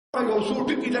یو څو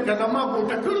ټکي لکه زما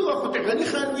ګوټه کړي وه خو ته غني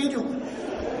خان ویلو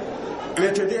وی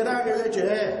چې دی راغی وی چې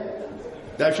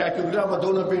دا شاکر الله به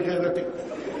دونه بې غیرتې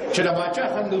چې د باچا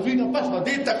خان د زوی نه پس به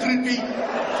دې تقریر کوي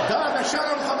دا د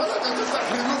شرم خبره ده زه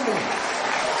تقریر نه کوم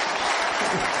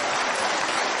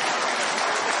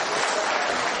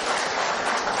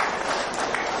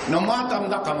نو ما ته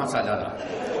همدغه مسله ده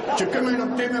چې کومې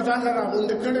نقطې مې ځان نه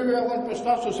راغونډې کړې وې اول په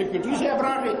ستاسو سیکرټري صاحب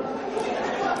راغی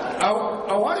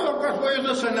او هر یو کس به یې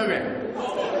زه څه نه ویم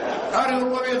هر یو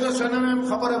به یې زه څه نه ویم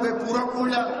خبره به یې پوره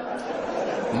کوله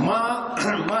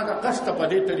ما د قصده په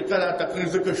دې طریقه دا تقریر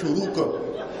ځکه شروع کړ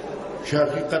چې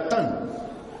حقیقتا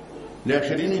د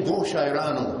اخریني دوه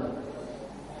شاعرانو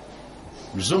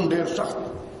زم ډېر سخت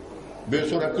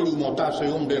بېسوره کړي وم او تاسو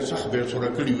یې هم ډېر سخت بېسوره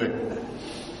کړي وی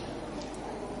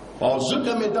او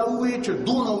ځکه مې دا ووایي چې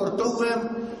دونه ورته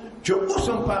ووایم چې اوس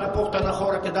هم په هغه پښتنه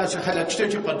خاوره کې داسې خلک شته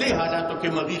چې په دې حالاتو کې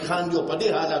مغي خاندي او په دې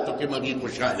حالاتو کې مغي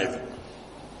خوشحاله وي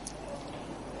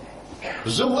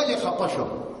زه ولې خفه شم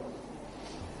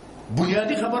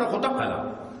بنیادي خبره خو دغه ده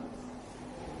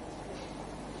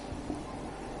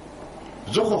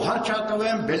زه خو هر چا ته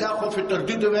وایم بلا خوف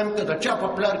تردید وایم که د چا په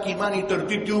پلار کې ایماني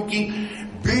تردید وکړي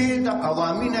بې د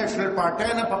عوامي نیشنل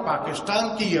پارټۍ نه په پاکستان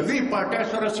کې یوې پارټۍ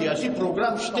سره سیاسي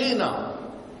پروګرام شته نه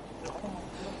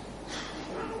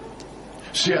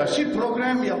سیاسي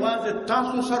پروګرام یوازې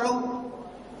تاسو سره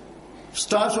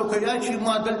ستاسو که یا چې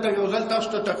ما دلته یو ځل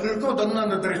تاسو ته تقریر کوو د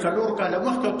نن درې څلور کاله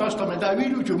مخکې تاسو ته مې دا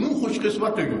ویلي چې موږ خوش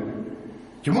قسمته یو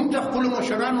چې موږ د خپلو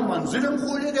مشرانو منزل هم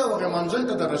ښولی دی او هغې منزل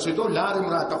ته د رسېدو لارې هم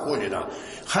راته ښولی ده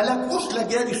خلک اوس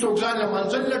لګیا دي څوک ځان له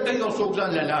منزل لټوي او څوک ځان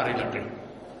له لارې لټوي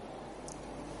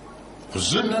خو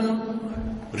زه نن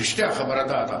رښتیا خبره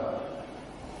دا ده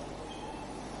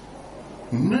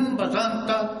نن به ځان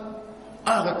ته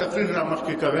هغه تقریر را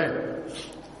مخکې کوی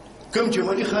کوم چې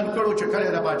ولی خان کړو چې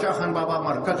کله د باچا خان بابا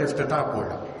مرکز افتتاح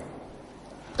کوله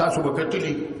تاسو به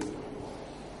کتلي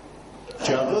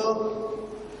چې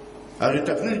هغه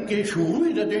تقریر کې شروع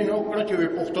یې د دې نه وکړه چې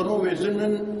پښتنو وې زه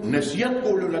نن نصیحت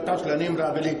کولو له تاسو له نیم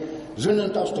راغلی زه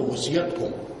نن تاسو ته وصیت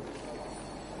کوم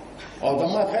او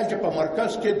زما خیال چې په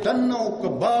مرکز کې دنه او که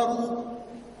بارو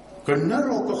که نر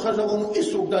او که ښځه وم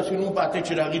هېڅوک داسې نه پاتې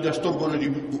چې د هغې د سترګو نه دې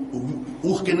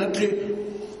اوښکې نه تلې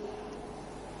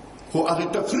خو هغې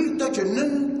تقریر ته چې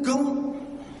نن کوم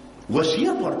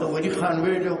وصیت ورته ولي خان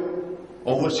ویلو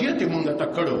او وصیت یې مونږ ته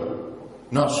کړو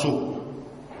ناسو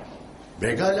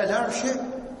بېګا له لاړ شئ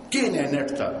کښېنئ نېټ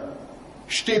ته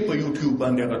شته په یوټیوب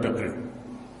باندې هغه تقریر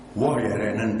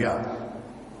وایې نن بیا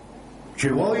چې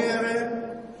وایې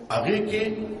هغې کې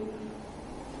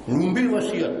لومبي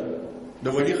وصیت د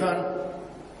ولی خان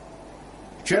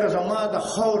چېرې زما د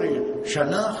خاورې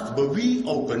شناخت به وي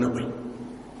او که نه وي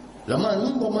زما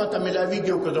نوم به ما ته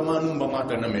میلاویږي او که زما نوم به ما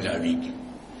ته نه میلاویږي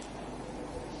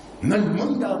نن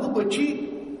موږ د هغه بچي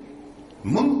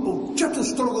موږ په چتو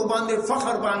سترګو باندې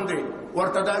فخر باندې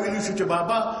ورته دا ویلي شو چې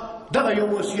بابا دغه یو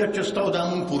وصیت چې ستا و دا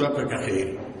موږ پوره کړه که خیر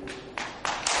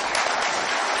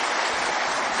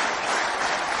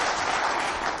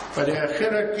په دې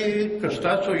اخره کې که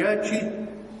ستاسو یاد شي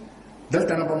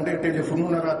دلته نه به هم ډېر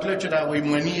ټلیفونونه راتله چې دا وایي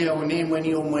مني او نه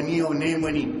مني او مني او نه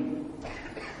مني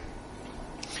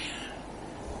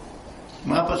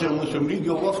ما پسې مسلم لیګ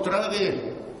یو وخت راغی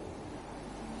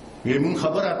وایي مونږ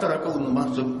خبره اتره کوو نو ما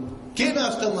زه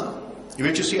کېناستم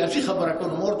وایي چې سیاسي خبره کوو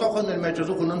نو ما ورته وخندل مې چې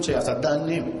زه خو نن سیاستدان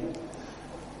نه یم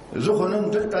زه خو نن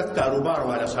دلته کاروبار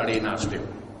والا سړی ناست یم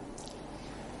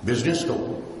بزنس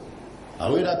کوو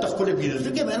هغوی راته ښکلې بزنس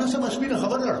کې مې نه څه مسپینه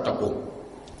خبره درته کوم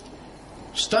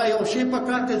ستا یو شی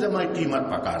پکار دی زما قیمت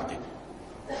پکار دی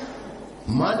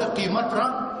ما له قیمت را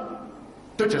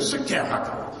ته چې څه کې هغه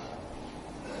کوه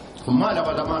خو ما له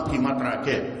به زما قیمت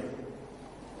راکې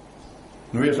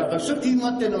نو یې هغه څه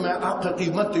قیمت دی نو مې هغه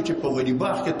قیمت دی چې په ولي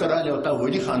باغ کې ته راغلې او تا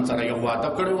ولي خان سره یو واده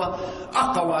کړې وه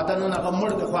هغه واده نن هغه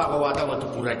مړ دی خو هغه واده به ته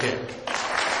پوره کړې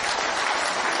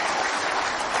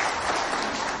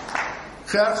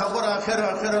خیر خبره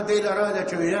اخره دی له راځه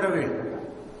چې یاره وې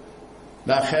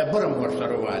دا خیبر هم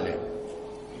ورسره والی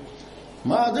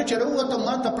ما زه چې راووتم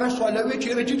ما ته پرس والا وی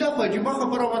چېرې چې دا په عجیبه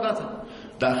خبره وه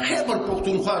دا خیبر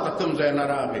پښتونخوا د کوم ځای نه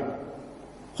راغی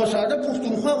خو ساده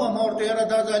پښتونخوا وه ما ورته یاره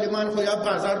دا ظالمان خو یا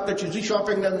بازار ته چې ځي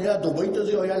شاپینګ نه یا دوبۍ ته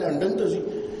ځي او یا لنډن ته ځي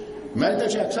ما هلته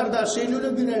چې اکثر دا سیلونه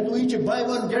وینئ دوی چې بای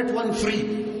ون ګیټ ون فری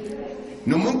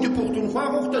نو موږ چې پښتونخوا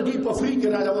غوښته دوی په فری کې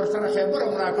راله ورسره خیبر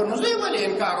هم راکړ نو زه یې ولې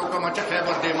انکار وکړم چې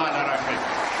خیبر دې ماله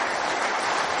راکړئ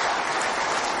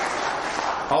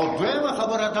او دویمه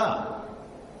خبره ده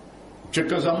چې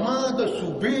که زما د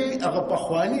صوبې هغه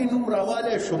پخواني نوم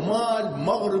راوالی شمال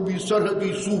مغربي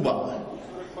سرحدي صوبه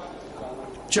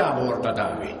چا به ورته دا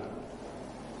وي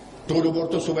ټولو به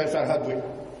ورته صوبه سرحد وي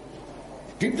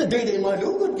ټیک ده دی ما له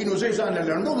وکړي نو زه ځان له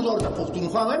لنډو زور د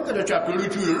پښتونخوا وایم که د چا پیړو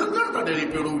چوي لنډ ته د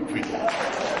پیړو چوي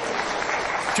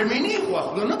چې مې نه خوښ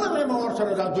نو نه به وایم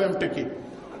ورسره دا دویم ټکي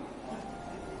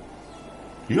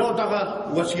یو دغه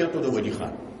وصیت د ولي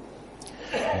خان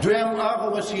دویم هغه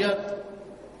وصیت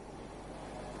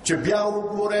چې بیا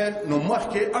وګوره نو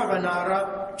مخکې هغه ناره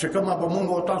چې کومه به مونږ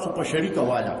او تاسو په شریکه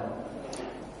واله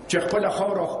چې خپله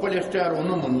خاوره او خپل اختیار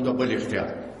ونه منو د بل اختیار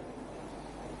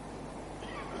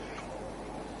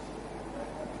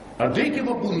دې کې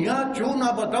به بنیاد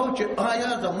چونه بتاو چې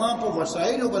آیا زما په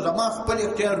وسایلو به زما خپل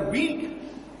اختیار وي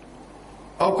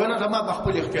او کنه زما به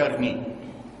خپل اختیار ني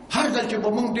هر ځل چې به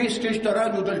مونږ دې سټیج ته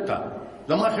راغلو دلته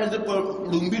زما خیال ده په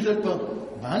لومبي ځل په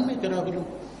 92 کې راغلو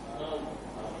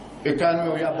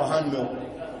 91 یا 92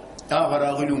 هغه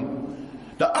راغلو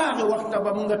د هغه وخت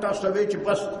به مونږ تاسو ته وایي چې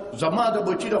بس زما د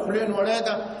بچي د خولې نوړی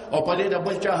ده او په دې د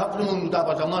بل چا حق نه دا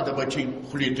به زما د بچي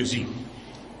خولې ته ځي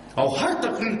او هر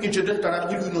تقریر کې چې دلته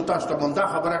راغلي نو تاسو ته هم دا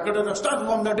خبره کړې ده ستاسو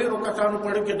هم د ډېرو کسانو په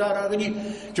اړه کې دا راغلي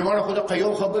چې مړه خو د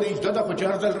یو خبرې زده ده خو چې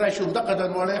هر ځل راشي همدغه د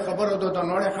نوړی خبره ده د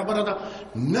نوړی خبره ده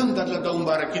نن درله د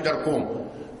مبارکي در کوم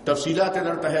تفصیلات یې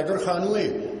درته حیدر خان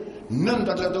وویل نن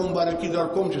درله د مبارکي در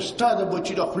کوم چې ستا د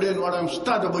بچي د خولې نوړی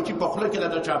ستا د بچي په خوله کې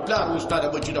د چا پلار و ستا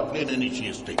د بچي د خولې نه نشي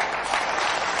ایستی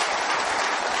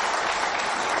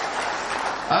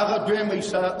هغه دویمه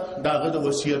حصه د هغه د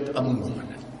وصیت امون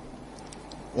ومنل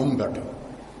ګټو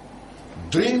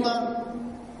دریمه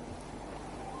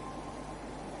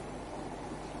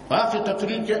په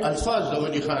تقریر کې الفاظ د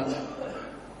ولي خان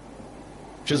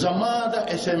چې زما د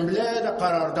اسمبلی د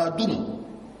قراردادونو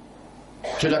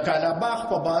چې د کالاباغ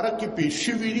په باره کې پیش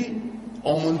شوي دي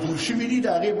او منظور شوي دي د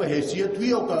هغې به حیثیت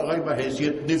وي او که هغې به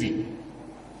حیثیت نه وي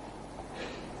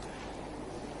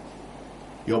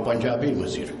یو پنجابي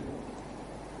وزیر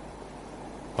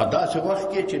په داسې وخت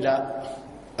کې چې دا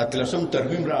اتلسم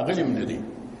ترمیم راغلیم نه دی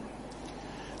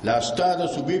لا ستا د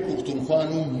صوبې پښتونخوا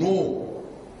نوم نو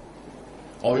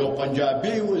او یو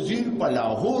پنجابي وزیر په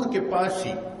لاهور کې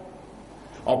پاسي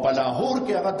او په لاهور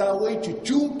کې هغه دا وایي چې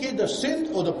چونکې د سند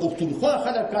او د پښتونخوا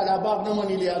خلک کالاباغ نه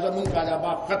مني لهذا موږ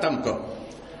کالاباغ ختم کړ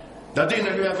د دې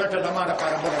نه لویه ګټه زما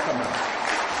دپاره بله کمه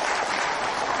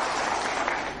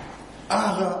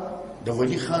هغه د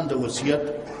ولي خان د وصیت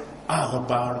هغه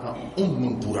پاړه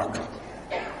موږ پوره کړه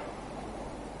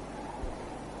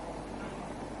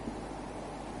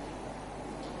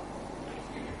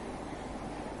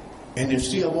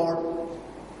NFC award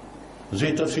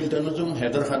زه تفصیل ته نه ځم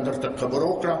حیدر خان درته خبر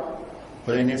وکړه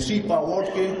په NFC په award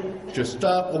کې چې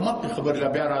ستا په مخکې خبر لا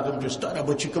بیا راځم چې ستا نه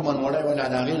بچي کومه نوړی ولا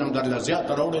د هغې نه هم درله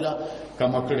زیاته راوړې ده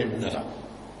کمه کړې مې نه ده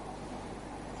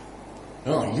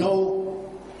یو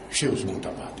شی اوس مونږ ته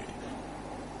پاتې دی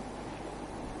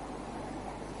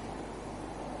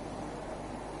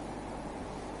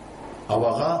او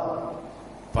هغه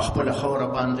په خپله خاوره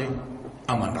باندې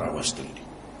امن راوستلی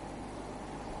دی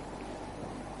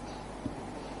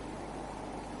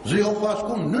زه یو خواست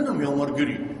کوم نن هم یو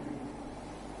ملګري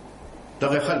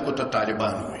دغه خلکو ته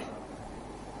طالبان وایي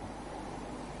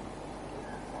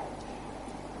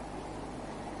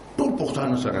ټول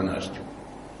پښتانه سره ناست یو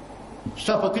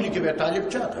ستا په کلي کې به طالب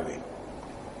چا ته وایي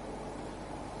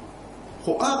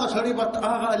خو هغه سړی به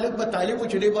هغه هلک به طالب و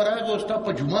چې دی به راغی او ستا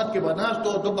په جومات کې به ناست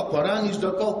و ده به قرآن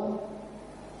زده کو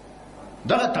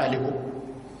دغه طالب و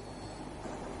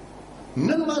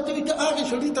نن ماته وي ته هغې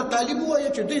سړي ته طالب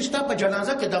ووایه چې دوی ستا په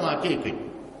جنازه کې دماکې کوي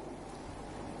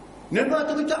نن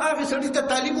ماته وي ته هغې سړي ته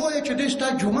طالب ووایه چې دوی ستا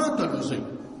جومات ته لوځوي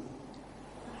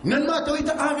نن ماته وي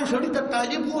ته هغې سړي ته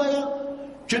طالب ووایه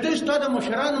چې دوی ستا د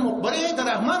مشرانو مقبرې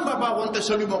د رحمان بابا غونته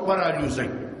سړي مقبره لوځوي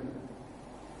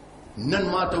نن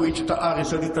ماته وي چې ته هغې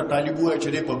سړي ته طالب ووایه چې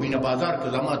دی په مینه بازار کې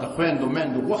زما د خویندو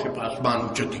میندو غوښې په اسمان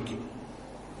اوچتې کړي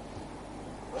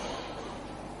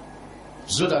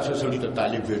زه داسې سړي ته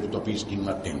طالب ویلو ته په هېڅ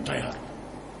قیمت نه یم تیار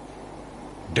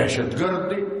دهشتګرد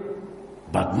دی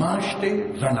بدماش دی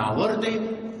ځناور دی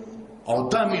او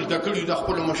دا مې زده کړي د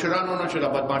خپلو مشرانو نه چې د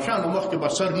بدماشانو مخکې به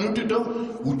سر نه ټیټو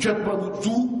اوچت به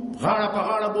ځو غاړه په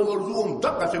غاړه به ورځو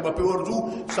همدقسې به پرې ورځو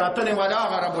ساتنې والا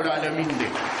هغه رب العالمین دی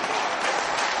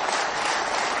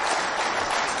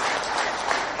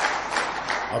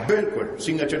بلکل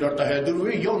څنګه چې درته حیدر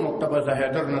ووایي یو نقطه به زه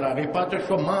حیدر نه راغی پاتې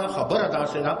شوه ما خبره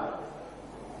داسې ده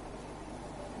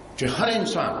چې هر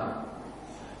انسان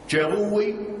چې هغه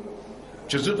ووایي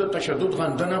چې زه د تشدد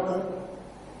غندنه کوم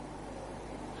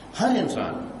هر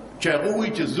انسان چې هغه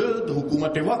ووایي چې زه د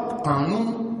حکومت وقت قانون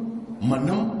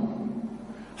منم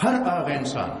هر هغه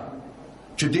انسان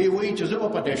چې دی وایي چې زه به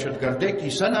په دهشتګردۍ کې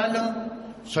حصه نه علم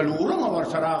څلورمه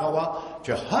ورسره هغه وه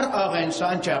چې هر هغه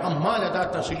انسان چې هغه ماله دا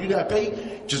تسلي راکوي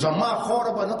چې زما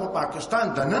خاوره به نه په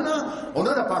پاکستان دننه او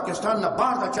نه د پاکستان نه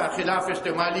بهر د چا خلاف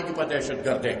استعمالېږي په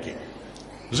دهشتګردۍ کې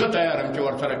زه تیار یم چې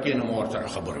ورسره کښېنم او ورسره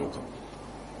خبرې وکړم.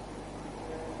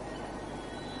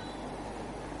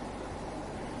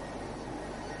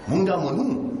 مونږ دا منو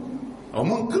او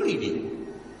مونږ کړي دي.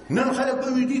 نن خلک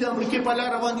به وي دي د امریکې په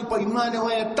لاره باندې په ایمان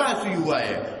وایه تاسو یې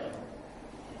وایه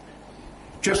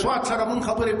چې سوات سره مونږ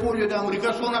خبرې کولې د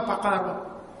امریکا څونه پکار وه.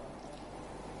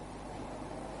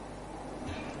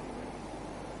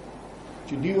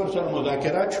 چې دوی ورسره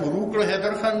مذاکرات شروع کړه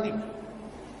حیدر خان دي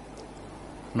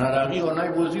ناراغي او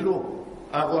نایب وزیرو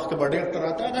هغه وخت به ډېر ته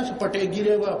راته هغسې پټۍ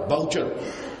ګیرې وه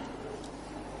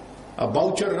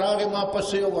باوچر راغې ما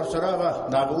پسې ورسره هغه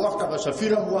د هغه وخت هغه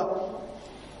سفیر هم وه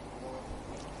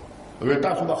وی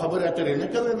تاسو به خبرې اترې نه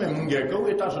کوئ مې مونږ یې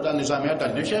کوو تاسو دا نظامیات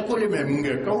حل نه شئ کولی مې مونږ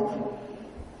یې کوو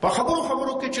په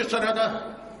خبرو کې چې سره ده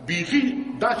بیخي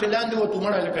داسې لاندې وتو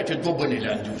مړه لکه چې دوه بنې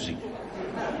لاندې وځي.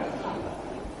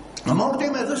 ما ورته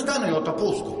ویل زه ستا نه یو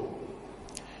تپوس کوم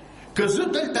که زه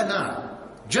دلته نه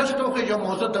جست وخېږم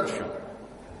او زه درشم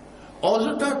او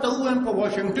زه تا ته ووایم په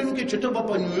واشنګټن کې چې ته به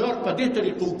په نیویارک په دې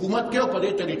طریقه حکومت کې او په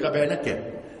دې طریقه به نه کې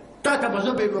تا ته به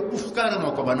زه بېوقوف ښکارم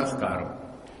او که به نه ښکارم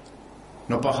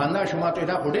نو په خندا شو ما ته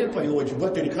دا خو ډېر په یو عجیبه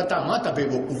طریقه تا ما ته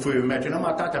بېوقوف ویل چې نه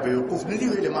ما تا ته بېوقوف نه دي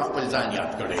ویلې ما خپل ځان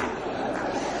یاد کړی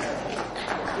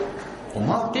خو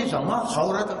ما ورته زما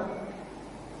خاوره ده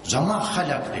زما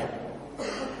خلک دی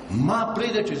ما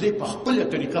پرېږده چې زه په خپله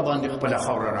طریقه باندې خپله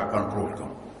خاوره را کنټرول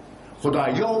کړم خو دا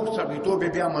یو سړیتوب یې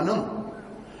بیا منم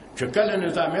چې کله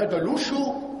نظامیه د لوټ شو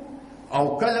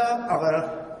او کله هغه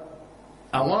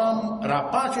عوام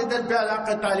راپاڅېدل بیا د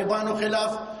هغه طالبانو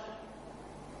خلاف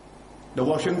د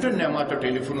واشنګټن نه ما ته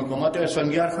ټلیفون وکړو ما ته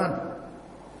اسفندیار خان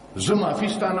زه معافي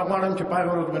ستانه غواړم چې په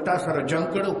هغه ورځ مې تا سره جنګ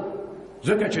کړو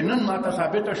ځکه چې نن ما ته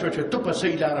ثابته شو چې ته په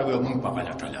صحیح لاره وې او موږ په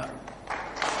غلطه لاره.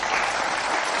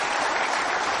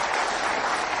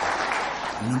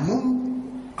 نو موږ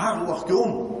هغه وخت کې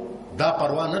هم دا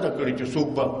پروا نه ده کړې چې څوک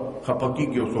به خفه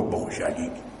کېږي او څوک به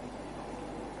خوشحالېږي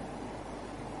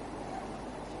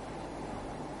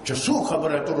چې څوک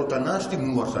خبرې اترو ته ناست دي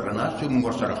موږ ورسره ناست یو موږ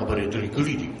ورسره خبرې اترې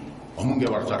کړي دي او موږ یې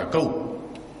ورسره کوو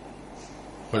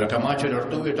خو لکه ما چې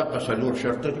درته وویل دغه څلور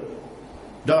شرطه دي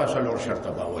دغه څلور شرطه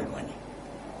به اول مني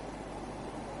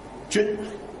چې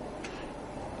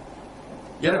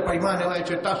یاره پیمانې وایي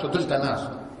چې تاسو دلته ناست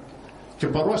چې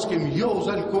په ورځ کې یو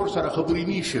ځل کور سره خبرې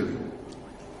نه شوي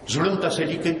زړه م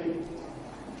تسلي کوي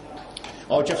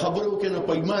او چې خبرې وکړي نو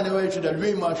پیمانې وایي چې د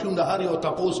لوی ماشوم د هر یو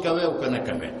تپوس کوي او که نه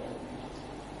کوي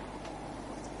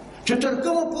چې تر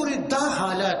کومه پورې دا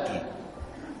حالات دي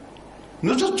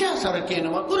نو زه چا سره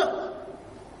کښېنم ګوره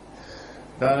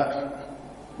دا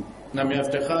نمی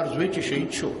افتخار زوی چې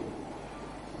شهید شو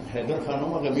حیدر خان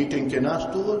هم هغه میټینګ کې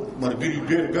ناست و ملګري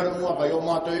ډېر ګرم و هغه یو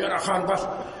ما ته یاره خان بس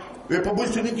وی په بل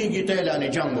څه نه کېږي ته اعلانې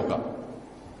جنګ وکړه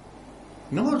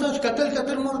نو ما ورته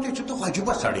کتل ما ورته چې ته خو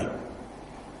عجیبه سړی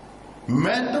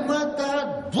ما ته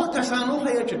دوه کسان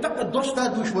وښیه چې دغه دوه ستا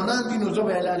دشمنان دي نو زه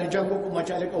به اعلانې جنګ وکړم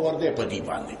چې هلکه ورځی په دې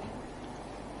باندې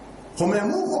خو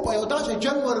موږ خو په یو داسې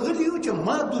جنګ ورغلي یو چې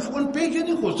ما دشمن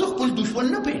پېژني خو زه خپل دشمن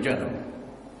نه پېژنم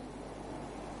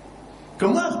که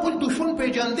ما خپل دشمن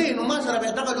پېژندې نو ما سره به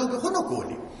یې دغه لوبې خو نه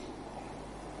کولې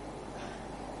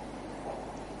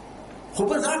خو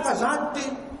بس هغه ذات دی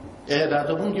دا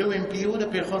زمونږ یو ایم پي و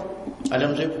د پېښور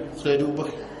علمزیب خدای دې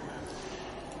وبخي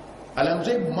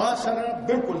علمزیب ما سره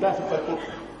بلکل داسې په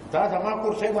دا زما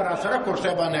کورسۍ به را سره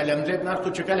کورسۍ باندې علمزیب ناست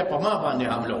و چې کله په ما باندې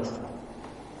حمله وشوه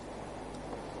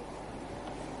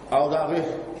او د هغې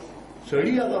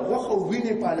سړي هغه غوښه او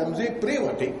وینې په علمزیب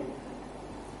پرېوتې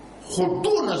خو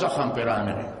دونه زخم پرې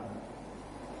رانغی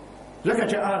ځکه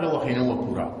چې هغه وخت یې نه وه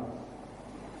پوره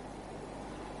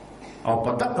او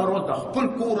په دغه ورځ د خپل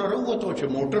کوره راووتو چې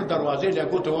موټر دروازې له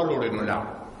ګوتې ولوړې نو لاړ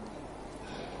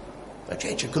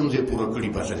بچی چې کوم ځای پوره کړي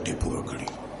بس هلته یې پوره کړي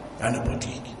دا نه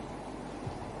بدلېږي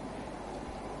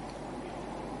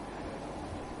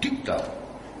ټیک ده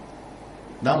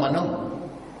دا منم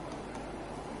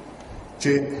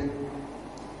چې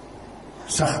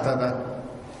سخته ده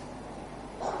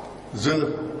زه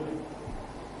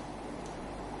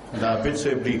د عابد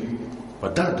صاحب دی په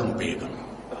درد هم پوهېږم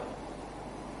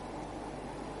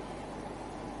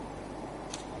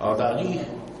او د هغې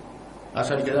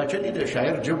اصل کې دا چلې د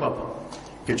شاعر ژبه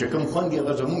کې چې کوم خوند یې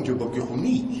هغه زمونږ ژبه کې خو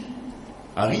نه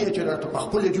هغې یې چې راته په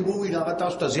خپله ژبه ووایي هغه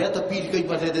تاسو ته زیات اپیل کوي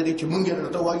په ځای د دې چې مونږ یې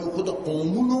درته وایو خو د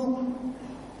قومونو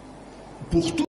پښتو